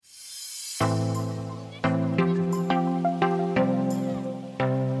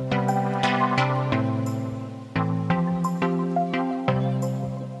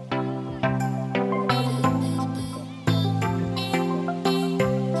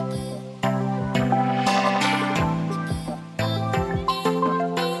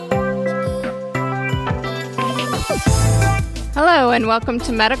Hello, and welcome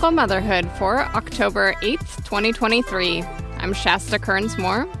to Medical Motherhood for October 8th, 2023. I'm Shasta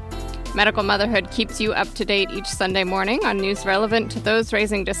Kearns-Moore. Medical Motherhood keeps you up to date each Sunday morning on news relevant to those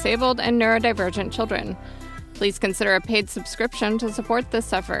raising disabled and neurodivergent children. Please consider a paid subscription to support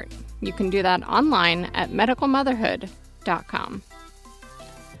this effort. You can do that online at medicalmotherhood.com.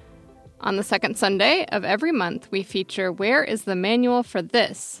 On the second Sunday of every month, we feature Where is the Manual for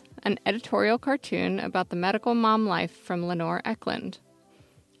This?, an editorial cartoon about the medical mom life from Lenore Eklund.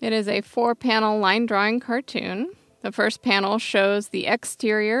 It is a 4-panel line-drawing cartoon. The first panel shows the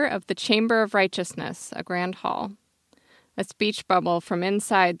exterior of the Chamber of Righteousness, a grand hall. A speech bubble from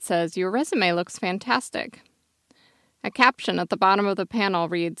inside says, "Your resume looks fantastic." A caption at the bottom of the panel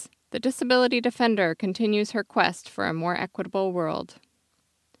reads, "The Disability Defender continues her quest for a more equitable world."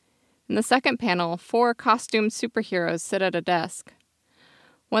 In the second panel, 4 costumed superheroes sit at a desk.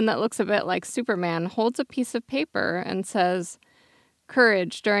 One that looks a bit like Superman holds a piece of paper and says,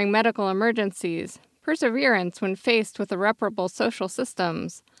 "Courage during medical emergencies, perseverance when faced with irreparable social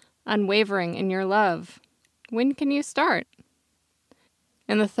systems, unwavering in your love. When can you start?"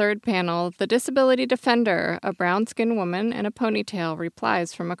 In the third panel, the Disability Defender, a brown-skinned woman in a ponytail,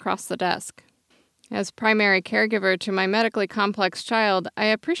 replies from across the desk. "As primary caregiver to my medically complex child, I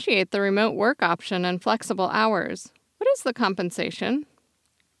appreciate the remote work option and flexible hours. What is the compensation?"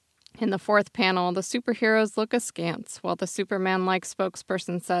 In the fourth panel, the superheroes look askance, while the Superman-like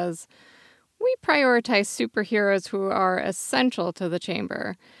spokesperson says, "We prioritize superheroes who are essential to the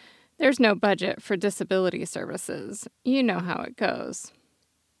chamber. There's no budget for disability services. You know how it goes."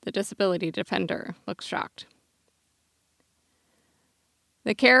 The Disability Defender looks shocked.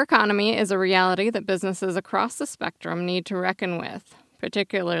 The care economy is a reality that businesses across the spectrum need to reckon with,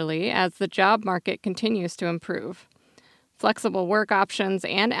 particularly as the job market continues to improve. Flexible work options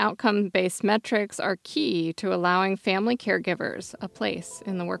and outcome-based metrics are key to allowing family caregivers a place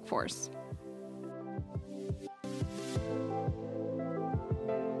in the workforce.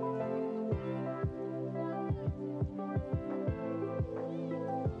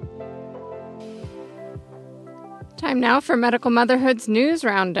 Time now for Medical Motherhood's News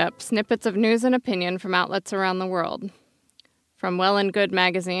Roundup, snippets of news and opinion from outlets around the world. From Well and Good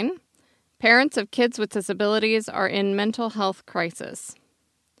magazine, parents of kids with disabilities are in mental health crisis.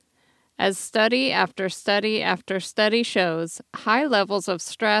 As study after study after study shows, high levels of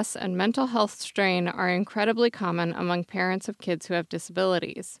stress and mental health strain are incredibly common among parents of kids who have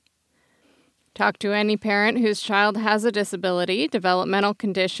disabilities. Talk to any parent whose child has a disability, developmental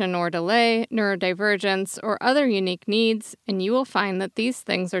condition or delay, neurodivergence, or other unique needs, and you will find that these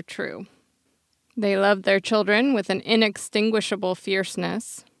things are true. They love their children with an inextinguishable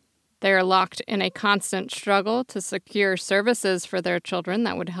fierceness. They are locked in a constant struggle to secure services for their children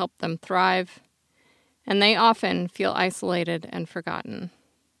that would help them thrive, and they often feel isolated and forgotten.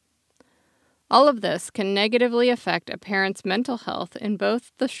 All of this can negatively affect a parent's mental health in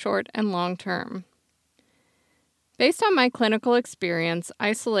both the short and long term. Based on my clinical experience,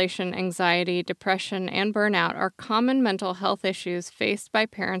 isolation, anxiety, depression, and burnout are common mental health issues faced by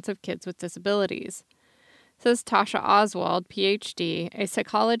parents of kids with disabilities, says Tasha Oswald, Ph.D., a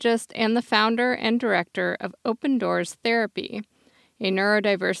psychologist and the founder and director of Open Doors Therapy, a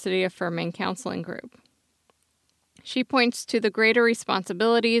neurodiversity-affirming counseling group. She points to the greater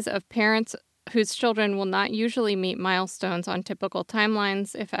responsibilities of parents whose children will not usually meet milestones on typical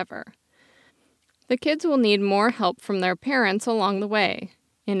timelines, if ever. The kids will need more help from their parents along the way.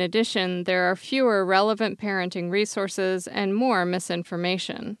 In addition, there are fewer relevant parenting resources and more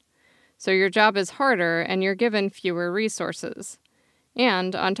misinformation. So your job is harder and you're given fewer resources.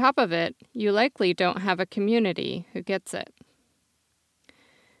 And on top of it, you likely don't have a community who gets it.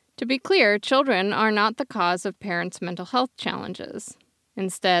 To be clear, children are not the cause of parents' mental health challenges.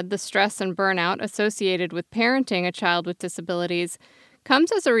 Instead, the stress and burnout associated with parenting a child with disabilities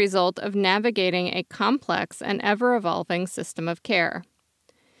comes as a result of navigating a complex and ever-evolving system of care.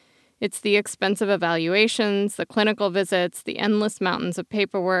 It's the expensive evaluations, the clinical visits, the endless mountains of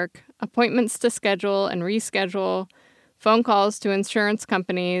paperwork, appointments to schedule and reschedule, phone calls to insurance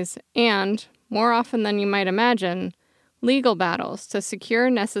companies, and, more often than you might imagine, legal battles to secure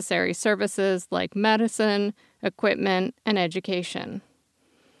necessary services like medicine, equipment, and education.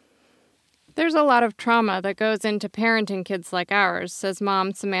 There's a lot of trauma that goes into parenting kids like ours, says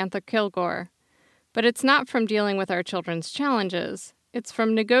mom Samantha Kilgore. But it's not from dealing with our children's challenges. It's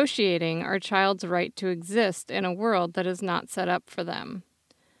from negotiating our child's right to exist in a world that is not set up for them.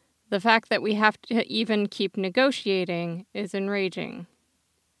 The fact that we have to even keep negotiating is enraging.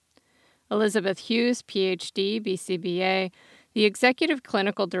 Elizabeth Hughes, Ph.D., BCBA, the Executive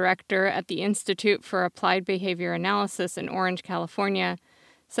Clinical Director at the Institute for Applied Behavior Analysis in Orange, California,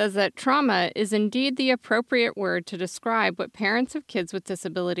 says that trauma is indeed the appropriate word to describe what parents of kids with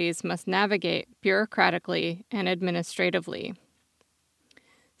disabilities must navigate bureaucratically and administratively.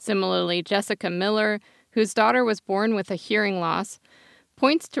 Similarly, Jessica Miller, whose daughter was born with a hearing loss,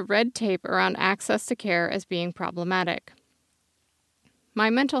 points to red tape around access to care as being problematic. My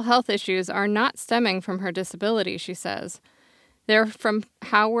mental health issues are not stemming from her disability, she says. They're from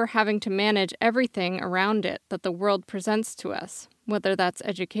how we're having to manage everything around it that the world presents to us, whether that's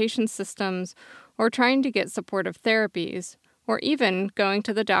education systems or trying to get supportive therapies, or even going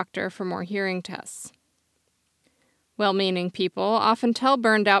to the doctor for more hearing tests. Well-meaning people often tell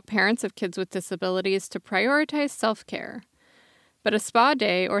burned-out parents of kids with disabilities to prioritize self-care. But a spa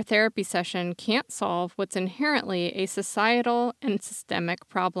day or therapy session can't solve what's inherently a societal and systemic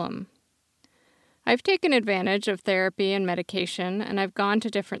problem. I've taken advantage of therapy and medication, and I've gone to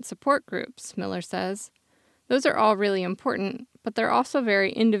different support groups, Miller says. Those are all really important, but they're also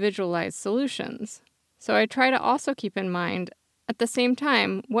very individualized solutions. So I try to also keep in mind, at the same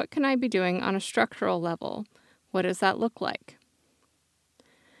time, what can I be doing on a structural level? What does that look like?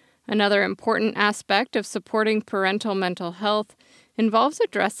 Another important aspect of supporting parental mental health involves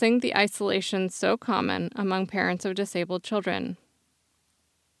addressing the isolation so common among parents of disabled children.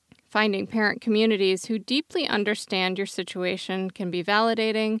 Finding parent communities who deeply understand your situation can be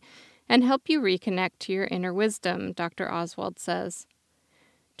validating and help you reconnect to your inner wisdom, Dr. Oswald says.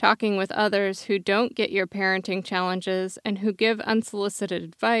 Talking with others who don't get your parenting challenges and who give unsolicited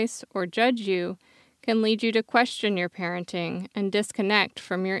advice or judge you can lead you to question your parenting and disconnect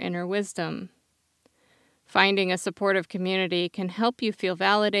from your inner wisdom. Finding a supportive community can help you feel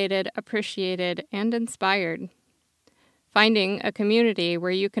validated, appreciated, and inspired. Finding a community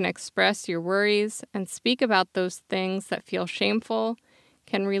where you can express your worries and speak about those things that feel shameful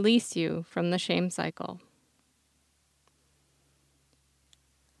can release you from the shame cycle.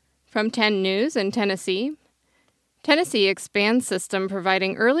 From 10 News in Tennessee, Tennessee expands system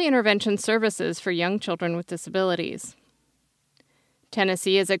providing early intervention services for young children with disabilities.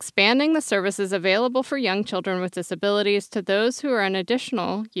 Tennessee is expanding the services available for young children with disabilities to those who are an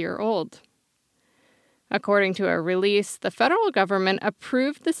additional year old. According to a release, the federal government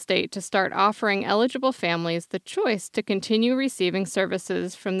approved the state to start offering eligible families the choice to continue receiving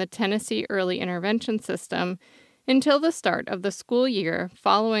services from the Tennessee Early Intervention System until the start of the school year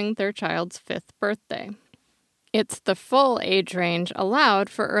following their child's 5th birthday. It's the full age range allowed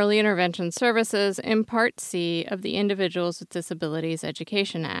for early intervention services in Part C of the Individuals with Disabilities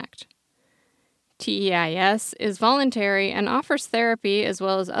Education Act. TEIS is voluntary and offers therapy as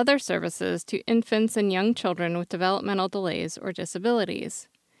well as other services to infants and young children with developmental delays or disabilities.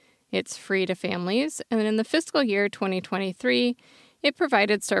 It's free to families, and in the fiscal year 2023, it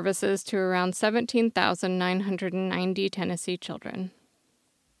provided services to around 17,990 Tennessee children.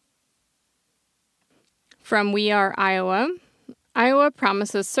 From We Are Iowa, Iowa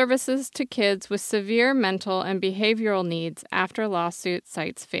promises services to kids with severe mental and behavioral needs after lawsuit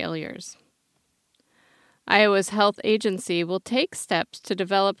cites failures. Iowa's health agency will take steps to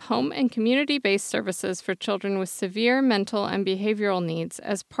develop home and community-based services for children with severe mental and behavioral needs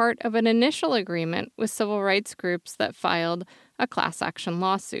as part of an initial agreement with civil rights groups that filed a class action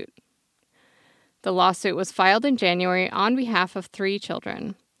lawsuit. The lawsuit was filed in January on behalf of 3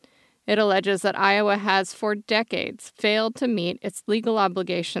 children. It alleges that Iowa has for decades failed to meet its legal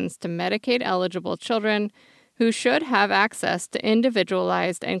obligations to Medicaid-eligible children who should have access to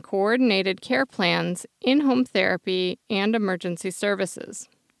individualized and coordinated care plans, in-home therapy, and emergency services.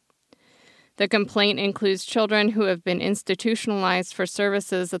 The complaint includes children who have been institutionalized for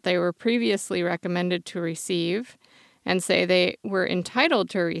services that they were previously recommended to receive and say they were entitled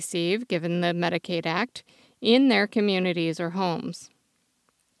to receive, given the Medicaid Act, in their communities or homes.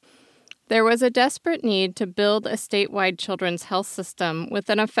 There was a desperate need to build a statewide children's health system with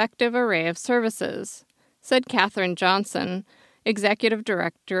an effective array of services, said Catherine Johnson, Executive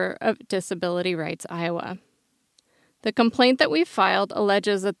Director of Disability Rights Iowa. The complaint that we filed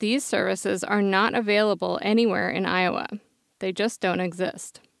alleges that these services are not available anywhere in Iowa. They just don't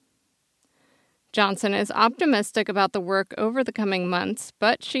exist. Johnson is optimistic about the work over the coming months,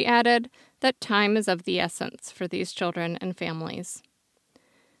 but she added that time is of the essence for these children and families.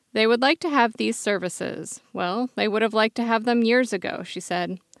 They would like to have these services. Well, they would have liked to have them years ago, she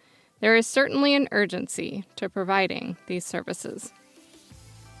said. There is certainly an urgency to providing these services.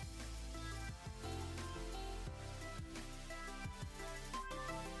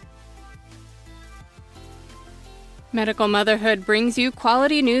 Medical Motherhood brings you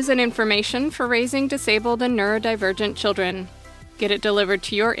quality news and information for raising disabled and neurodivergent children. Get it delivered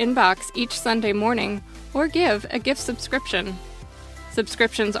to your inbox each Sunday morning or give a gift subscription.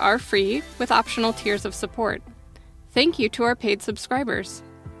 Subscriptions are free with optional tiers of support. Thank you to our paid subscribers.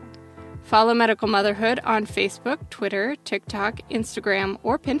 Follow Medical Motherhood on Facebook, Twitter, TikTok, Instagram,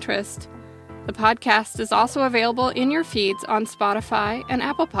 or Pinterest. The podcast is also available in your feeds on Spotify and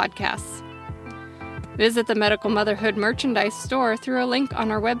Apple Podcasts. Visit the Medical Motherhood merchandise store through a link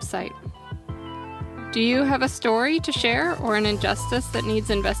on our website. Do you have a story to share or an injustice that needs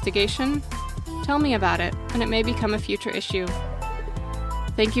investigation? Tell me about it, and it may become a future issue.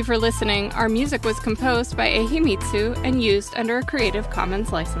 Thank you for listening. Our music was composed by Ehimitsu and used under a Creative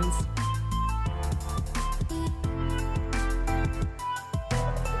Commons license.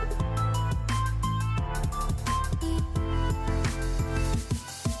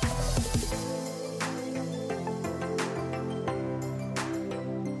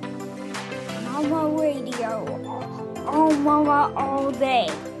 Mama Radio. Oh, Mama all day.